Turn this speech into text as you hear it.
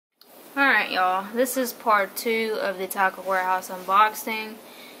Alright y'all, this is part 2 of the Tackle Warehouse unboxing.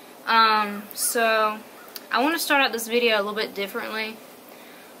 So I want to start out this video a little bit differently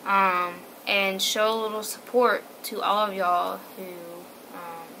and show a little support to all of y'all who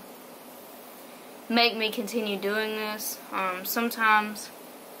make me continue doing this. Sometimes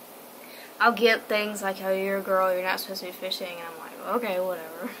I'll get things like, oh, you're a girl, you're not supposed to be fishing, and I'm like, okay,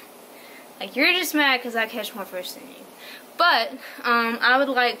 whatever. Like, you're just mad because I catch more fish than you. But I would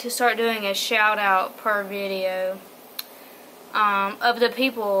like to start doing a shout out per video of the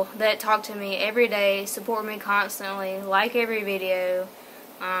people that talk to me every day, support me constantly, like every video,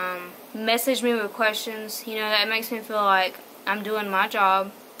 message me with questions. You know, that makes me feel like I'm doing my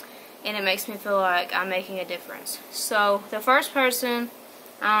job, and it makes me feel like I'm making a difference. So the first person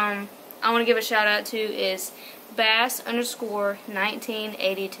I want to give a shout out to is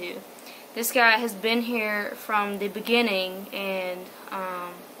Bass_1982. This guy has been here from the beginning, and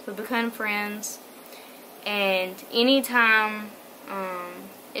we become friends. And anytime,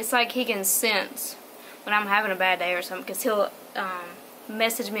 it's like he can sense when I'm having a bad day or something, because he'll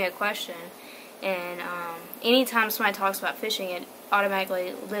message me a question. And anytime somebody talks about fishing, it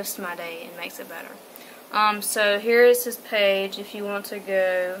automatically lifts my day and makes it better. So here is his page. If you want to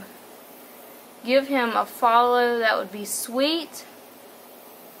go give him a follow, that would be sweet.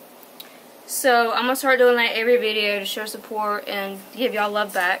 So I'm going to start doing that every video to show support and give y'all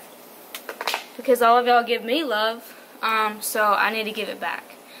love back, because all of y'all give me love, so I need to give it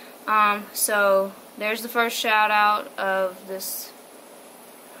back. So there's the first shout out of this.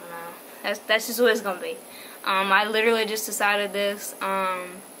 I don't know, that's just what it's going to be. I literally just decided this.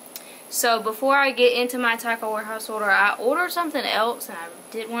 So before I get into my Tackle Warehouse order, I ordered something else and I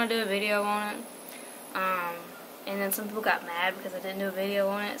didn't want to do a video on it. And then some people got mad because I didn't do a video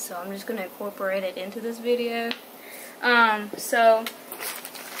on it, so I'm just going to incorporate it into this video. So,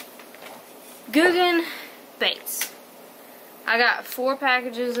 Googan baits. I got 4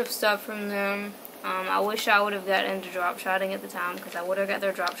 packages of stuff from them. I wish I would have gotten into drop shotting at the time, because I would have got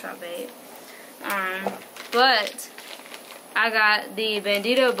their drop shot bait. But I got the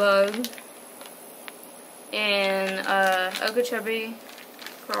Bandito bug and Okeechobee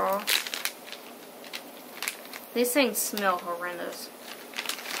crawl. These things smell horrendous.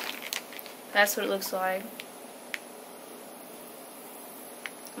 That's what it looks like.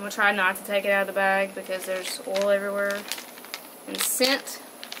 I'm going to try not to take it out of the bag because there's oil everywhere and scent.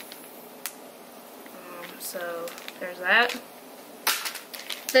 So there's that.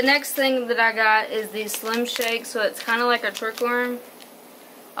 The next thing that I got is the Slim Shake, so it's kind of like a trick worm.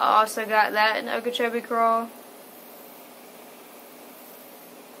 I also got that in Okeechobee crawl.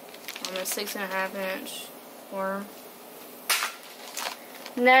 On a 6.5 inch worm.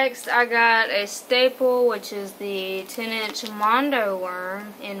 Next, I got a staple, which is the 10-inch Mondo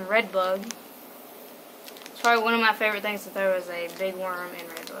worm in Redbug. It's probably one of my favorite things to throw is a big worm in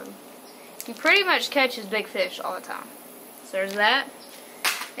Redbug. He pretty much catches big fish all the time. So there's that.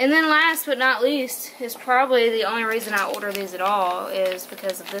 And then last but not least, is probably the only reason I order these at all, is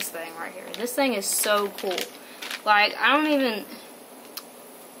because of this thing right here. This thing is so cool. Like, I don't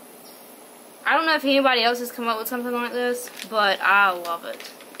know if anybody else has come up with something like this, but I love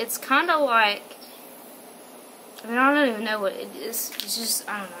it. It's kind of like, I mean, I don't even know what it is. It's just,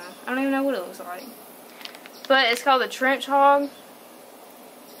 I don't know. I don't even know what it looks like. But it's called the Trench Hog,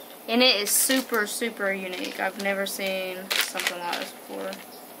 and it is super, super unique. I've never seen something like this before.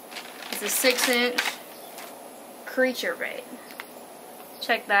 It's a 6-inch creature bait.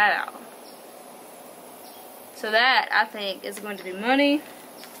 Check that out. So that, I think, is going to be money.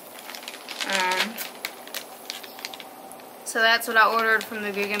 So that's what I ordered from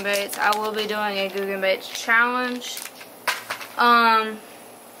the Googan baits. I will be doing a Googan baits challenge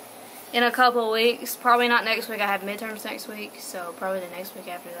in a couple of weeks. Probably not next week. I have midterms next week, so probably the next week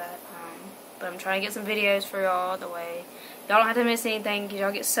after that. But I'm trying to get some videos for y'all the way y'all don't have to miss anything, because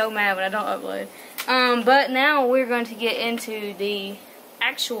y'all get so mad when I don't upload. But now we're going to get into the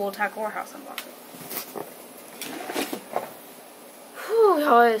actual Tackle Warehouse unboxing. Whew,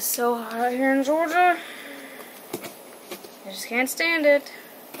 y'all, it's so hot here in Georgia. I just can't stand it.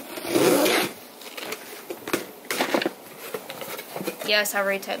 Yes, I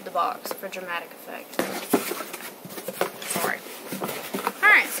retaped the box for dramatic effect. Sorry.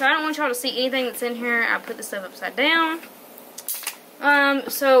 Alright, so I don't want y'all to see anything that's in here. I put the stuff upside down.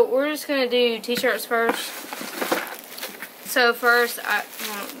 So we're just going to do t-shirts first. So first,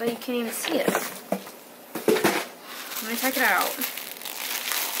 well, you can't even see it. Let me take it out.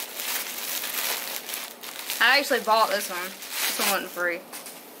 I actually bought this one. This one wasn't free.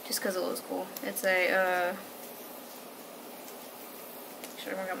 Just because it looks cool. It's a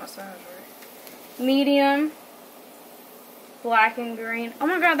sure I got my size right. Medium. Black and green. Oh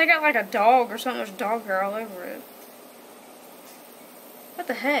my god, they got like a dog or something. There's dog hair all over it. What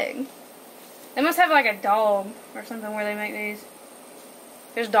the heck? They must have like a dog or something where they make these.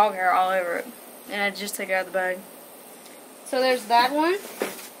 There's dog hair all over it. And I just took it out of the bag. So there's that one.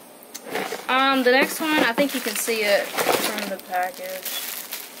 The next one, I think you can see it from the package.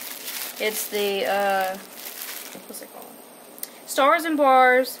 It's the, what's it called? Stars and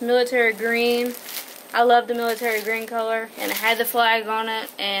Bars Military Green. I love the military green color, and it had the flag on it,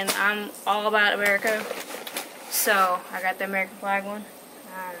 and I'm all about America, so I got the American flag one.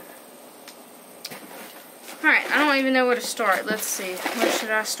 Alright, I don't even know where to start. Let's see, where should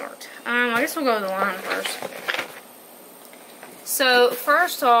I start? I guess we'll go with the line first. So,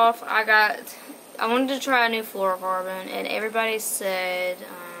 first off, I wanted to try a new fluorocarbon, and everybody said,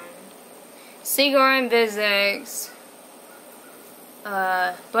 Seaguar and Vizex.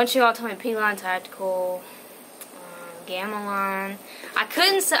 A bunch of y'all told me P-Line Tactical, Gamma Line. I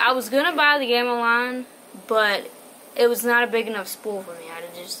couldn't say, I was gonna buy the Gamma Line, but it was not a big enough spool for me. I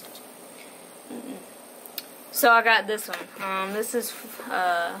just, So I got this one. This is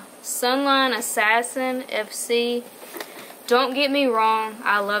Sunline Assassin FC. Don't get me wrong,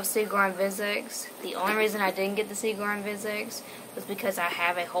 I love Seaguar and Vizex. The only reason I didn't get the Seaguar and Vizex was because I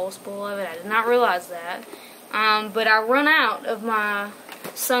have a whole spool of it. I did not realize that. But I run out of my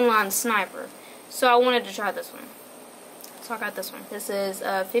Sunline Sniper, so I wanted to try this one. So I got this one. This is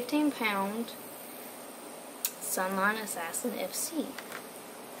a 15-pound Sunline Assassin FC.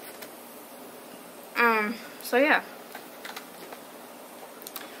 So yeah.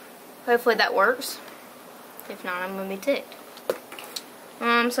 Hopefully that works. If not, I'm gonna be ticked.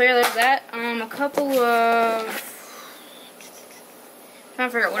 So yeah, there's that. A couple of... I'm trying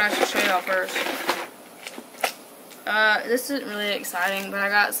to figure out what I should show y'all first. This isn't really exciting, but I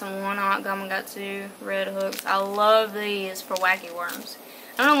got some 1/0 Gamakatsu red hooks. I love these for wacky worms.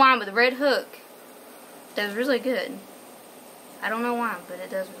 I don't know why, but the red hook does really good. I don't know why, but it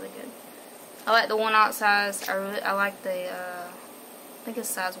does really good. I like the 1/0 size. I like the, I think it's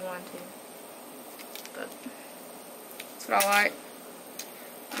size 1 too. But that's what I like.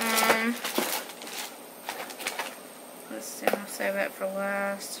 Let's see, I'll save that for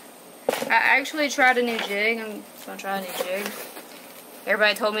last. I actually tried a new jig. I'm going to try a new jig.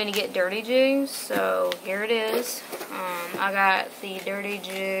 Everybody told me to get dirty jigs, so here it is. I got the Dirty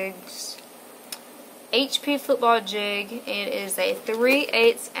Jigs HP football jig. It is a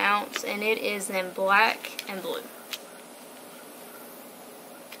 3/8 ounce, and it is in black and blue.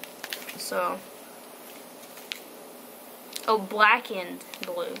 So, oh, black and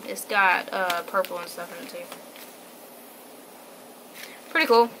blue. It's got purple and stuff in it too. Pretty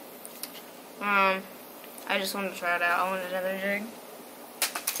cool. I just wanted to try it out. I wanted another jig.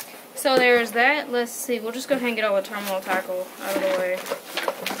 So there's that. Let's see. We'll just go ahead and get all the terminal tackle out of the way.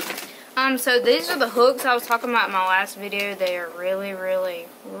 So these are the hooks I was talking about in my last video. They are really, really,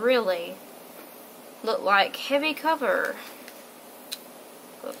 really look like heavy cover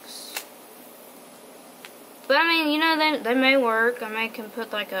hooks. But I mean, you know, they may work. I can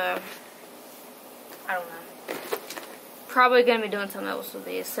put like a, I don't know. Probably going to be doing something else with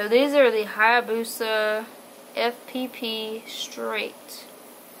these. So these are the Hayabusa FPP straight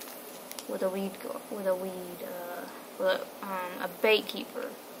with a a bait keeper.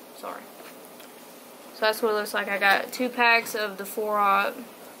 Sorry. So that's what it looks like. I got 2 packs of the 4/0.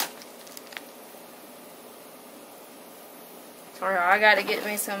 Sorry, I got to get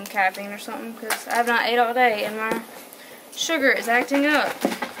me some caffeine or something because I have not ate all day and my sugar is acting up.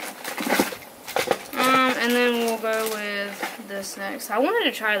 And then we'll go with this next. I wanted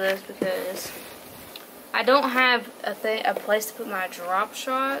to try this because I don't have a place to put my drop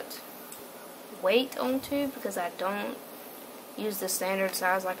shot weight onto because I don't use the standard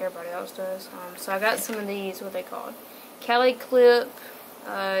size like everybody else does. So I got some of these, what they called, Cali Clip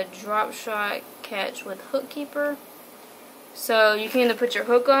drop shot catch with hook keeper. So you can either put your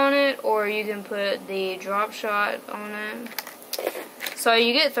hook on it or you can put the drop shot on it. So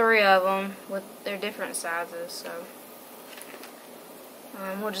you get 3 of them with their different sizes. So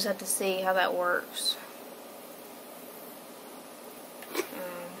we'll just have to see how that works.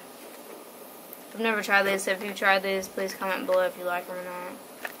 I've never tried this. If you've tried this, please comment below if you like them or not.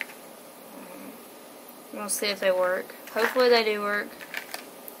 We'll see if they work. Hopefully they do work.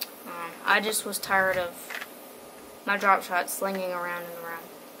 I just was tired of my drop shot slinging around and around.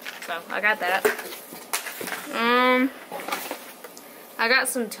 So I got that. I got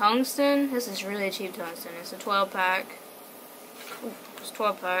some tungsten. This is really cheap tungsten. It's a 12-pack. It's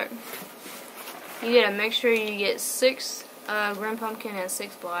 12-pack. You gotta make sure you get 6 green pumpkin and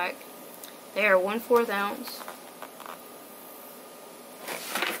 6 black. They are 1/4 ounce.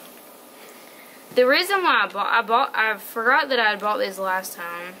 The reason why I forgot that I had bought these last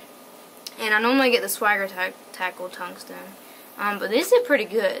time, and I normally get the Swagger Tackle Tungsten, but these are pretty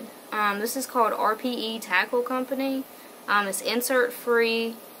good. This is called RPE Tackle Company. It's insert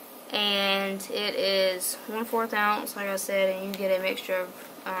free, and it is 1/4 ounce, like I said, and you get a mixture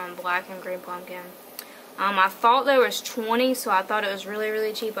of black and green pumpkin. I thought there was 20, so I thought it was really,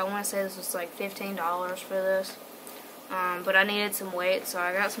 really cheap. I want to say this was like $15 for this, but I needed some weight, so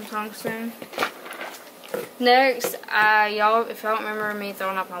I got some tungsten. Next, y'all, if y'all don't remember me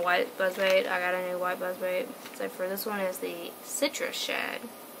throwing off my white buzzbait, I got a new white buzzbait. So for this one is the citrus shad.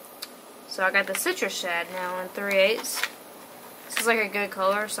 So I got the citrus shad now in 3/8. This is like a good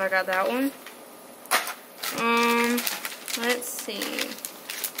color, so I got that one. Let's see.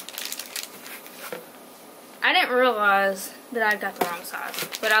 I didn't realize that I got the wrong size,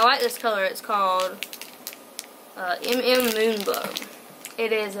 but I like this color. It's called Moonbug.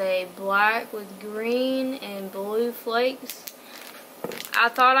 It is a black with green and blue flakes. I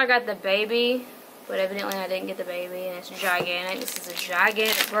thought I got the baby, but evidently I didn't get the baby, and it's gigantic. This is a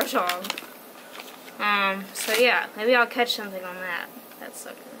gigantic brush hog. So yeah, maybe I'll catch something on that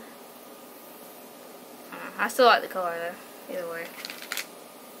sucker. I still like the color though, either way.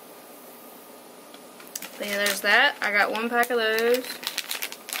 But yeah, there's that. I got 1 pack of those.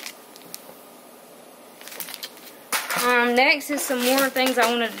 Next is some more things I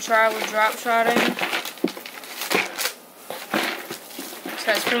wanted to try with drop shotting. So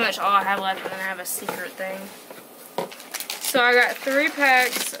that's pretty much all I have left, and then I have a secret thing. So I got 3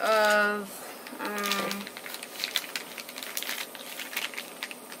 packs of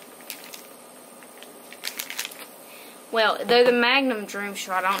well, they're the Magnum Dream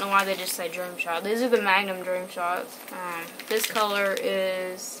Shot. I don't know why they just say Dream Shot. These are the Magnum Dream Shots. This color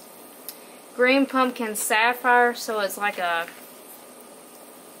is green pumpkin sapphire, so it's like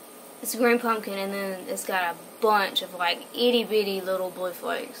it's green pumpkin, and then it's got a bunch of like itty bitty little blue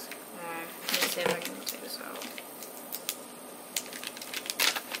flakes. Let me see if I can take this out.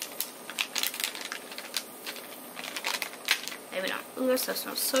 Maybe not. Ooh, that stuff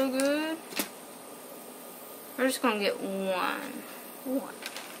smells so good. We're just gonna get one.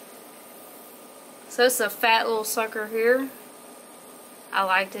 So it's a fat little sucker here. I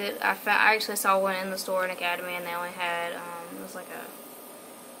liked it. I actually saw one in the store in Academy, and they only had it was like a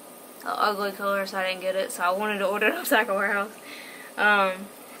ugly color, so I didn't get it. So I wanted to order it off Tackle Warehouse.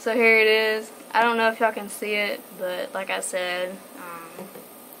 So here it is. I don't know if y'all can see it, but like I said,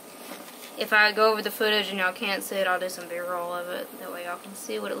 if I go over the footage and y'all can't see it, I'll do some B-roll of it. That way y'all can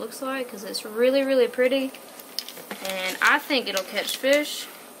see what it looks like, because it's really, really pretty. And I think it'll catch fish.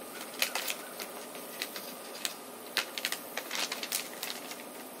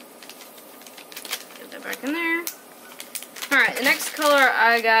 Get that back in there. Alright, the next color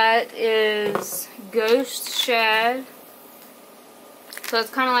I got is Ghost Shad. So it's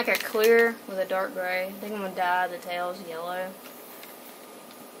kind of like a clear with a dark gray. I think I'm going to dye the tails yellow.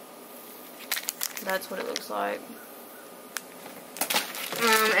 That's what it looks like.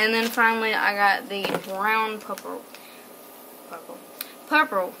 And then finally I got the brown purple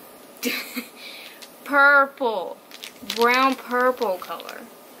brown purple color.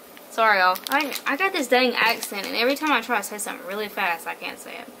 Sorry y'all, I got this dang accent, and every time I try to say something really fast I can't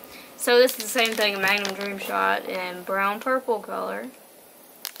say it. So this is the same thing, a Magnum Dream Shot in brown purple color.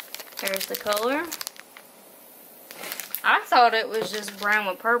 There's the color. I thought it was just brown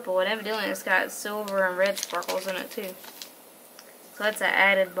with purple, and evidently it's got silver and red sparkles in it too. So that's an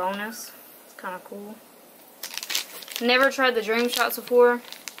added bonus. It's kind of cool. Never tried the Dream Shots before.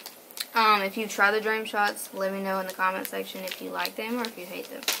 If you try the Dream Shots, let me know in the comment section if you like them or if you hate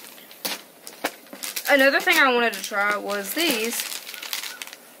them. Another thing I wanted to try was these.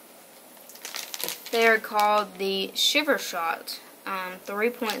 They are called the Shiver Shot.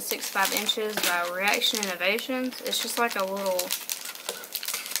 3.65 inches by Reaction Innovations. It's just like a little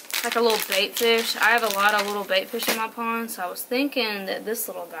bait fish. I have a lot of little bait fish in my pond, so I was thinking that this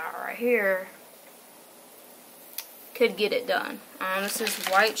little guy right here could get it done. This is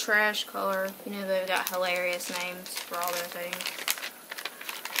white trash color. You know, they've got hilarious names for all their things.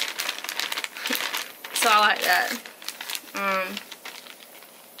 So I like that.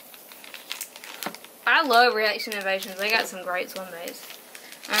 I love Reaction Innovations. They got some great swim baits.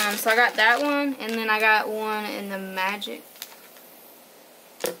 So I got that one, and then I got one in the Magic.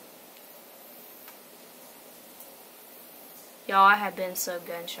 Y'all, I have been so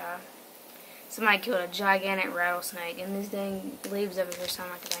gun shy. Somebody killed a gigantic rattlesnake, and these dang leaves over here sound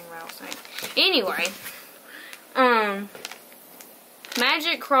like a dang rattlesnake. Anyway,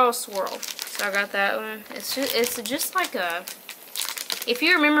 Magic Cross Swirl. So I got that one. It's just like a, if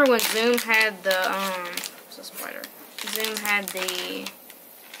you remember when Zoom had the, what's a spider? Zoom had the,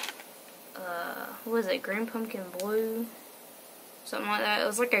 what was it, green pumpkin blue? Something like that. It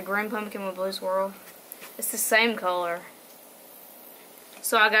was like a green pumpkin with blue swirl. It's the same color.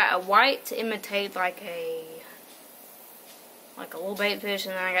 So I got a white to imitate like a little bait fish,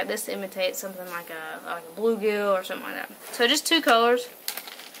 and then I got this to imitate something like a bluegill or something like that. So just 2 colors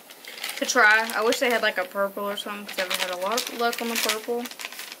to try. I wish they had like a purple or something, because I've had a lot of luck on the purple.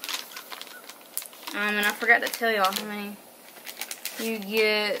 And I forgot to tell y'all how many you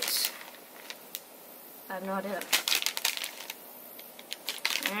get. I have no idea.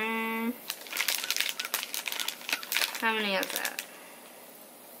 How many is that?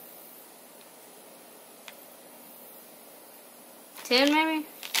 $10 maybe?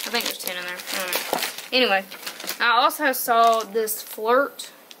 I think there's 10 in there. I don't know. Anyway, I also saw this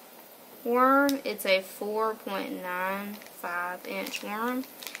flirt worm. It's a 4.95 inch worm.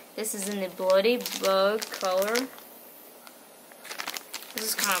 This is in the Bloody Bug color. This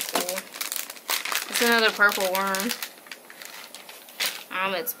is kind of cool. It's another purple worm.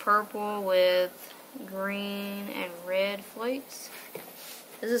 It's purple with green and red flakes.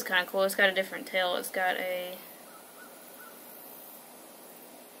 This is kind of cool. It's got a different tail. It's got a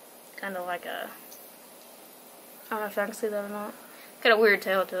kind of like a, I don't know if I can see that or not. It's got a weird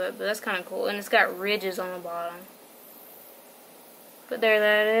tail to it, but that's kind of cool. And it's got ridges on the bottom. But there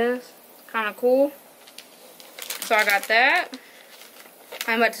that is. It's kind of cool. So I got that.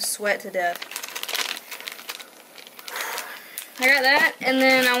 I'm about to sweat to death. I got that, and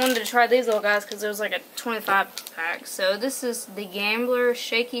then I wanted to try these little guys because there was like a 25 pack. So this is the Gambler,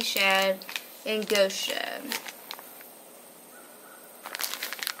 Shaky Shad, and Ghost Shad.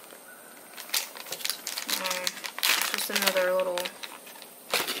 Just another little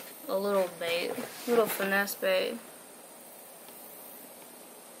bait, little finesse bait.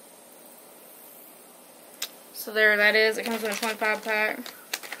 So there that is. It comes in a 25 pack.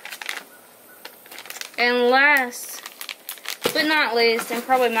 And last but not least, and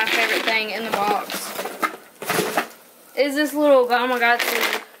probably my favorite thing in the box, is this little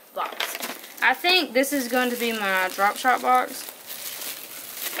Gamakatsu box. I think this is going to be my drop shot box.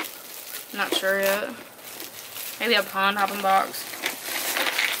 Not sure yet. Maybe a pond hopping box.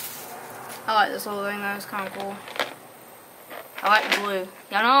 I like this little thing though, it's kind of cool. I like blue.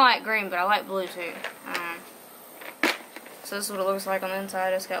 Y'all know I like green, but I like blue too. So this is what it looks like on the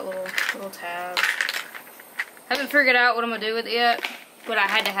inside. It's got little tabs. Haven't figured out what I'm gonna do with it yet, but I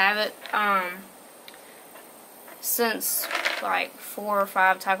had to have it. Since like 4 or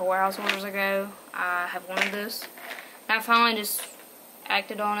 5 Tackle Warehouse orders ago, I have wanted this. And I finally just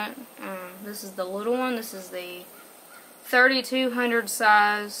acted on it. This is the little one. This is the 3200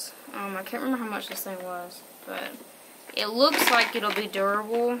 size. I can't remember how much this thing was, but it looks like it'll be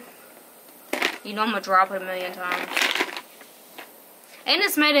durable. You know I'm gonna drop it a million times. And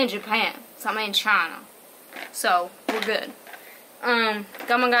it's made in Japan. It's not made in China. So, we're good.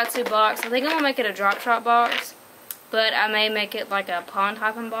 Gamakatsu box. I think I'm gonna make it a drop shot box, but I may make it like a pond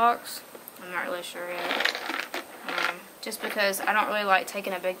hopping box. I'm not really sure yet. Just because I don't really like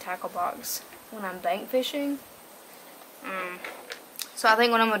taking a big tackle box when I'm bank fishing. So I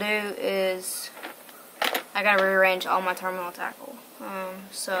think what I'm gonna do is I gotta rearrange all my terminal tackle.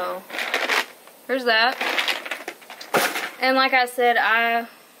 So here's that. And like I said, I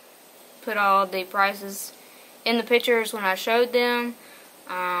put all the prices in the pictures when I showed them.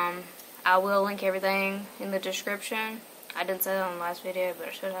 I will link everything in the description. I didn't say that on the last video, but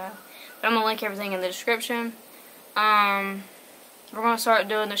I should have. But I'm going to link everything in the description. We're going to start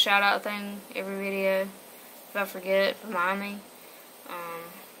doing the shout out thing every video. If I forget, remind me.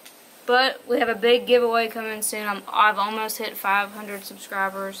 But we have a big giveaway coming soon. I've almost hit 500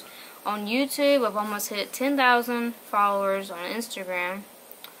 subscribers on YouTube. I've almost hit 10,000 followers on Instagram.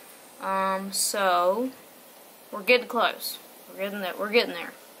 So we're getting close. We're getting there.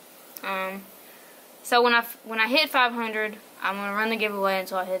 So when I hit 500, I'm gonna run the giveaway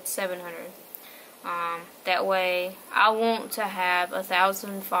until I hit 700. That way, I want to have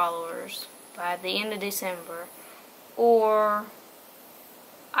 1,000 followers by the end of December, or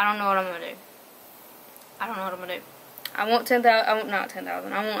I don't know what I'm gonna do. I want 10,000. I want not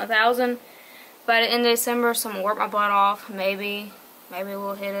 10,000. I want 1,000 by the end of December. So I'm gonna work my butt off. Maybe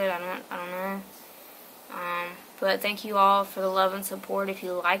we'll hit it. I don't know. But thank you all for the love and support. If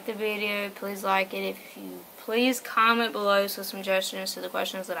you like the video, please like it. If you please comment below some suggestions to the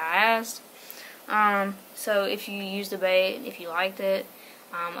questions that I asked. So if you used the bait, if you liked it,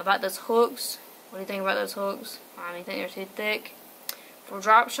 about those hooks, What do you think about those hooks? You think they're too thick? For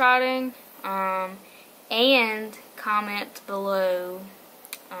drop shotting, and comment below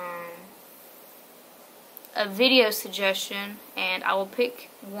a video suggestion, and I will pick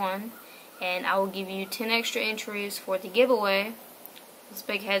one, and I will give you 10 extra entries for the giveaway. It's a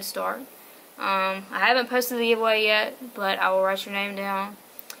big head start. I haven't posted the giveaway yet, but I will write your name down,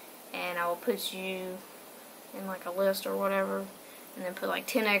 and I will put you in like a list or whatever, and then put like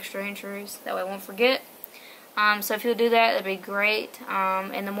 10 extra entries. That way I won't forget. So if you'll do that, that'd be great.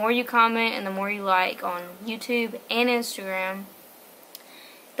 And the more you comment and the more you like on YouTube and Instagram,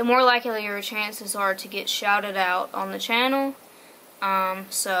 the more likely your chances are to get shouted out on the channel.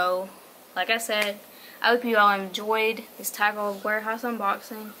 So, like I said, I hope you all enjoyed this tackle warehouse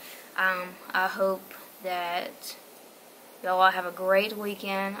unboxing. I hope that y'all have a great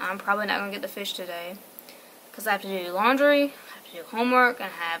weekend. I'm probably not going to get the fish today because I have to do laundry, I have to do homework, and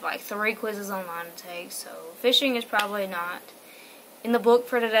I have like 3 quizzes online to take. So fishing is probably not in the book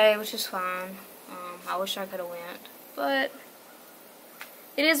for today, which is fine. I wish I could have went, but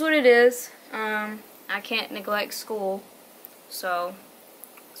it is what it is. I can't neglect school, so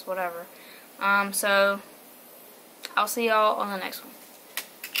it's whatever. So I'll see y'all on the next one.